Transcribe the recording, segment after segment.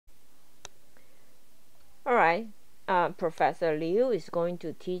Alright, Professor Liu is going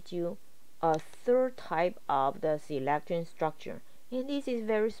to teach you a third type of the selection structure, and this is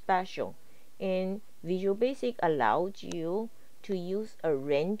very special. And Visual Basic allows you to use a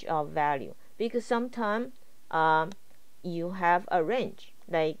range of value, because sometimes you have a range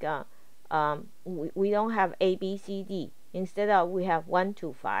like we don't have A, B, C, D. Instead of we have 1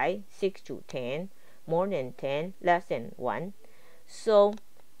 to 5, 6 to 10, more than 10, less than 1. So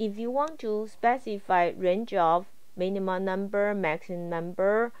if you want to specify range of minimum number, maximum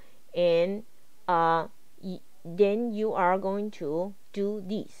number, and then you are going to do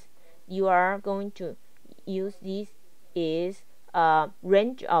this. You are going to use this is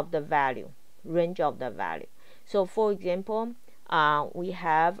range of the value. Range of the value. So for example, we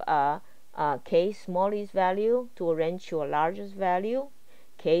have a case smallest value to a range to a largest value.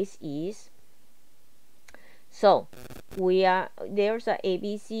 Case is, so there's a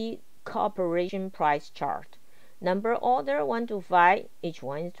ABC Corporation price chart. Number order 1 to 5, each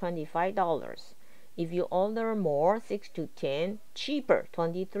one is $25. If you order more, 6 to 10, cheaper,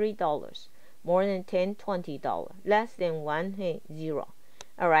 $23. More than 10, $20. Less than 1, hey, 0.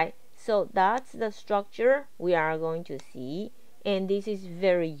 Alright, so that's the structure we are going to see, and this is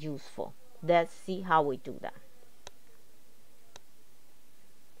very useful. Let's see how we do that.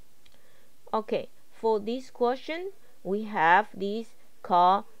 Okay, for this question, we have this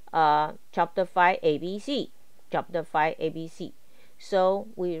called Chapter 5 ABC. Chapter 5 ABC. So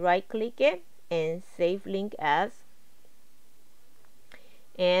we right click it and save link as,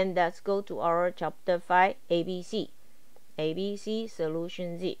 and let's go to our Chapter 5 ABC. ABC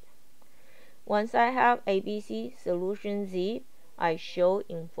Solution Zip. Once I have ABC Solution Zip, I show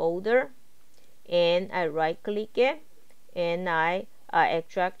in folder, and I right click it and I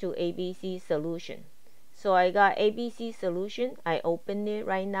extract to ABC Solution. So I got ABC Solution. I open it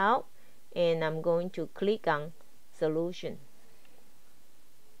right now, and I'm going to click on Solution.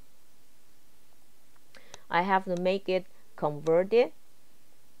 I have to make it converted.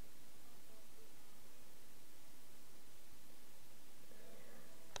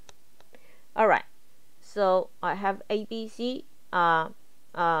 Alright, so I have ABC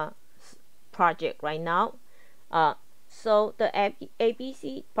project right now. So the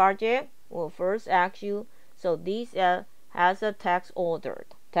ABC project will first ask you, so this has a tax ordered,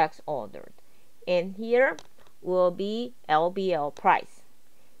 and here will be LBL price,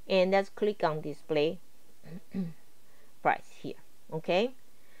 and let's click on display price here. Okay,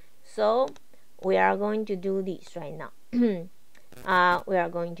 so we are going to do this right now. We are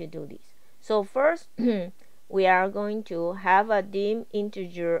going to do this. So first we are going to have a dim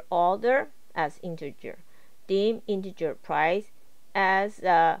integer order as integer, dim integer price as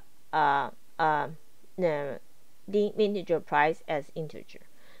dim integer price as integer.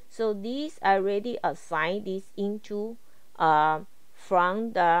 So these I already assigned this into from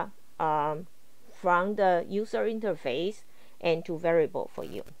the user interface and to variable for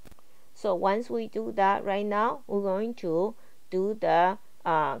you. So once we do that right now, we're going to do the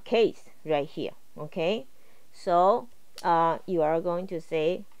case right here. Okay, so you are going to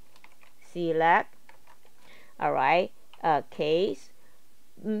say select, alright, case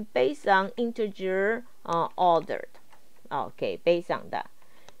based on integer ordered. Okay, based on that,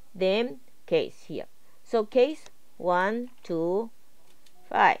 then case here. So case 1 to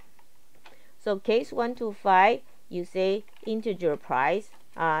 5. So case 1 to 5, you say integer price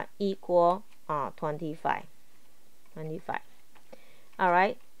equal 25.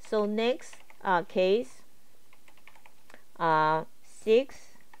 Alright, so next case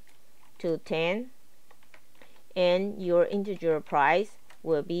 6 to 10, and your integer price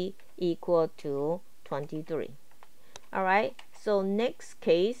will be equal to 23. Alright, so next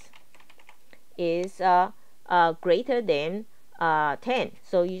case is greater than 10,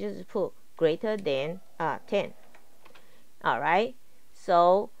 so you just put greater than 10. Alright,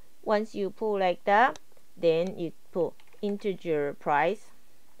 so once you put like that, then you put integer price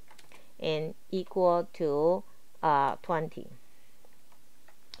and equal to 20.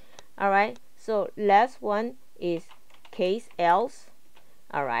 Alright, so last one is case else.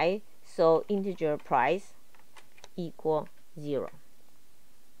 Alright, so integer price equal 0.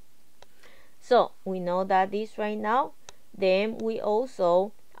 So we know that this right now. Then we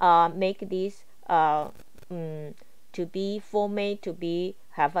also make this to be format to be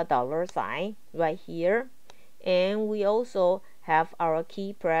have a dollar sign right here, and we also have our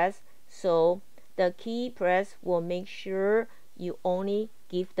key press. So the key press will make sure you only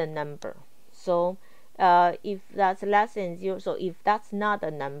give the number. So if that's less than 0, so if that's not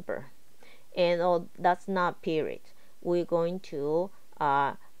a number and or that's not period, we're going to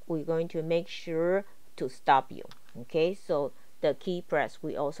make sure to stop you. Okay, so the key press,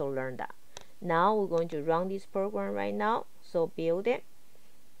 we also learned that. Now we're going to run this program right now. So build it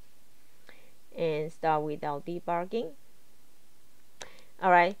and start without debugging.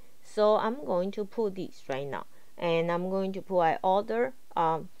 Alright, so I'm going to put this right now, and I'm going to put I order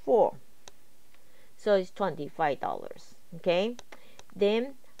 4, so it's $25. Okay,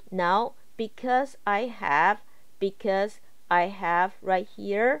 then now because I have right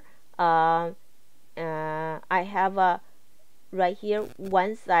here I have a right here,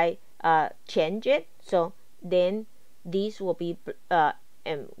 once I change it, so then this will be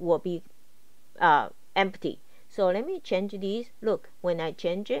empty. So let me change this. Look, when I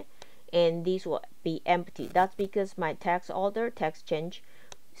change it, and this will be empty. That's because my text order, text change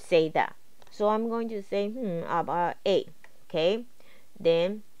say that. So I'm going to say about A. Okay,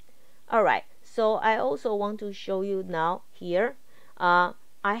 then alright, so I also want to show you now here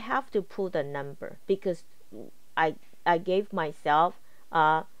I have to put a number because I gave myself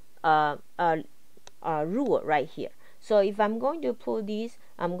a rule right here. So if I'm going to put this,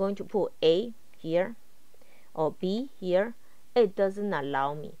 I'm going to put A here or B here. It doesn't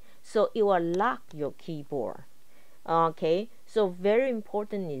allow me, so it will lock your keyboard. Okay, so very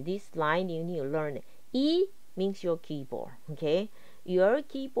important in this line, you need to learn it. E means your keyboard. Okay, your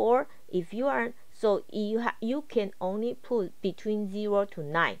keyboard, if you are, so you can only put between 0 to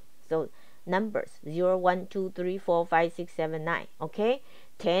 9, so numbers 0 1 2 3 4 5 6 7 9. Okay,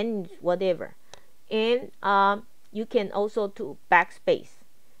 10 whatever, and you can also do backspace.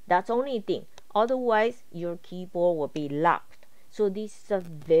 That's only thing, otherwise your keyboard will be locked. So this is a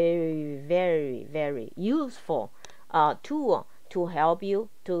very, very, very useful tool to help you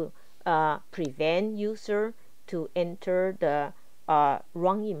to prevent user to enter the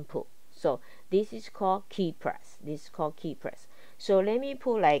wrong input. So this is called key press. This is called key press. So let me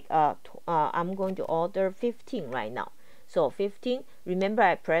put like I'm going to order 15 right now. So 15, remember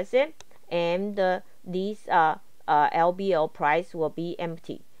I press it, and this LBL price will be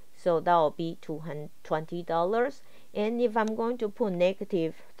empty. So that will be $220. And if I'm going to put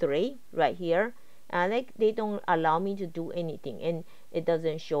 -3 right here, like they don't allow me to do anything, and it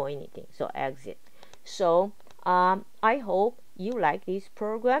doesn't show anything, so exit. So I hope you like this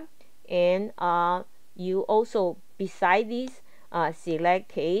program, and you also, beside this select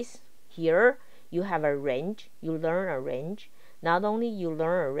case here, you have a range. You learn a range. Not only you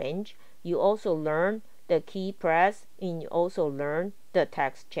learn a range, you also learn the key press, and you also learn the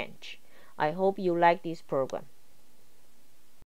text change. I hope you like this program.